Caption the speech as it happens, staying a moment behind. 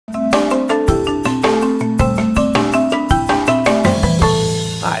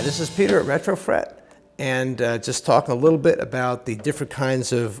This is Peter at Retrofret, and just talking a little bit about the different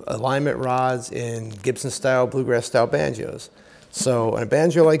kinds of alignment rods in Gibson-style, bluegrass-style banjos. So on a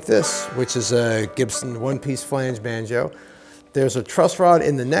banjo like this, which is a Gibson one-piece flange banjo, there's a truss rod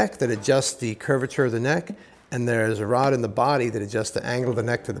in the neck that adjusts the curvature of the neck, and there's a rod in the body that adjusts the angle of the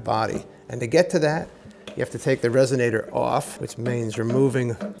neck to the body. And to get to that, you have to take the resonator off, which means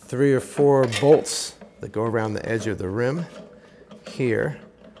removing 3 or 4 bolts that go around the edge of the rim here.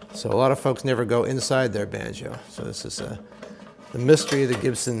 So a lot of folks never go inside their banjo. So this is the mystery of the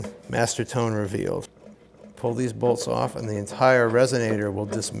Gibson Master Tone revealed. Pull these bolts off and the entire resonator will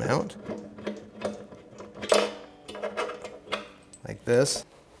dismount like this.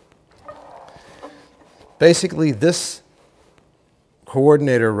 Basically, this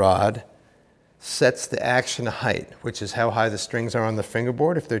coordinator rod sets the action height, which is how high the strings are on the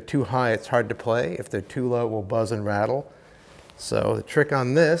fingerboard. If they're too high, it's hard to play. If they're too low, it will buzz and rattle. So the trick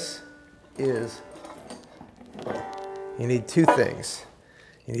on this is you need 2 things.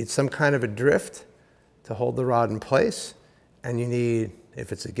 You need some kind of a drift to hold the rod in place, and you need,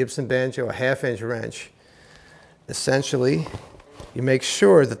 if it's a Gibson banjo, a 1/2-inch wrench. Essentially, you make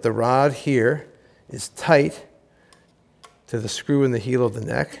sure that the rod here is tight to the screw in the heel of the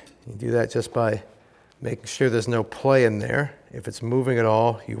neck. You do that just by making sure there's no play in there. If it's moving at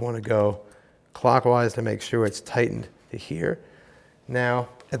all, you want to go clockwise to make sure it's tightened to here. Now,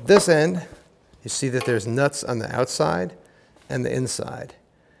 at this end, you see that there's nuts on the outside and the inside.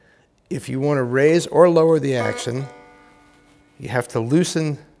 If you want to raise or lower the action, you have to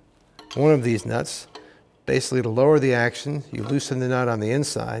loosen one of these nuts. Basically, to lower the action, you loosen the nut on the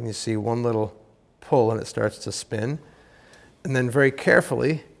inside, and you see one little pull, and it starts to spin. And then very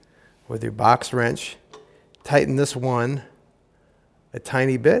carefully, with your box wrench, tighten this one a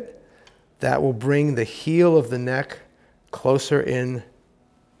tiny bit. That will bring the heel of the neck closer in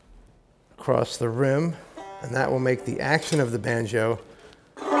across the rim, and that will make the action of the banjo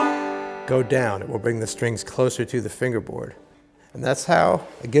go down. It will bring the strings closer to the fingerboard. And that's how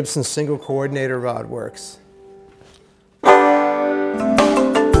a Gibson single coordinator rod works.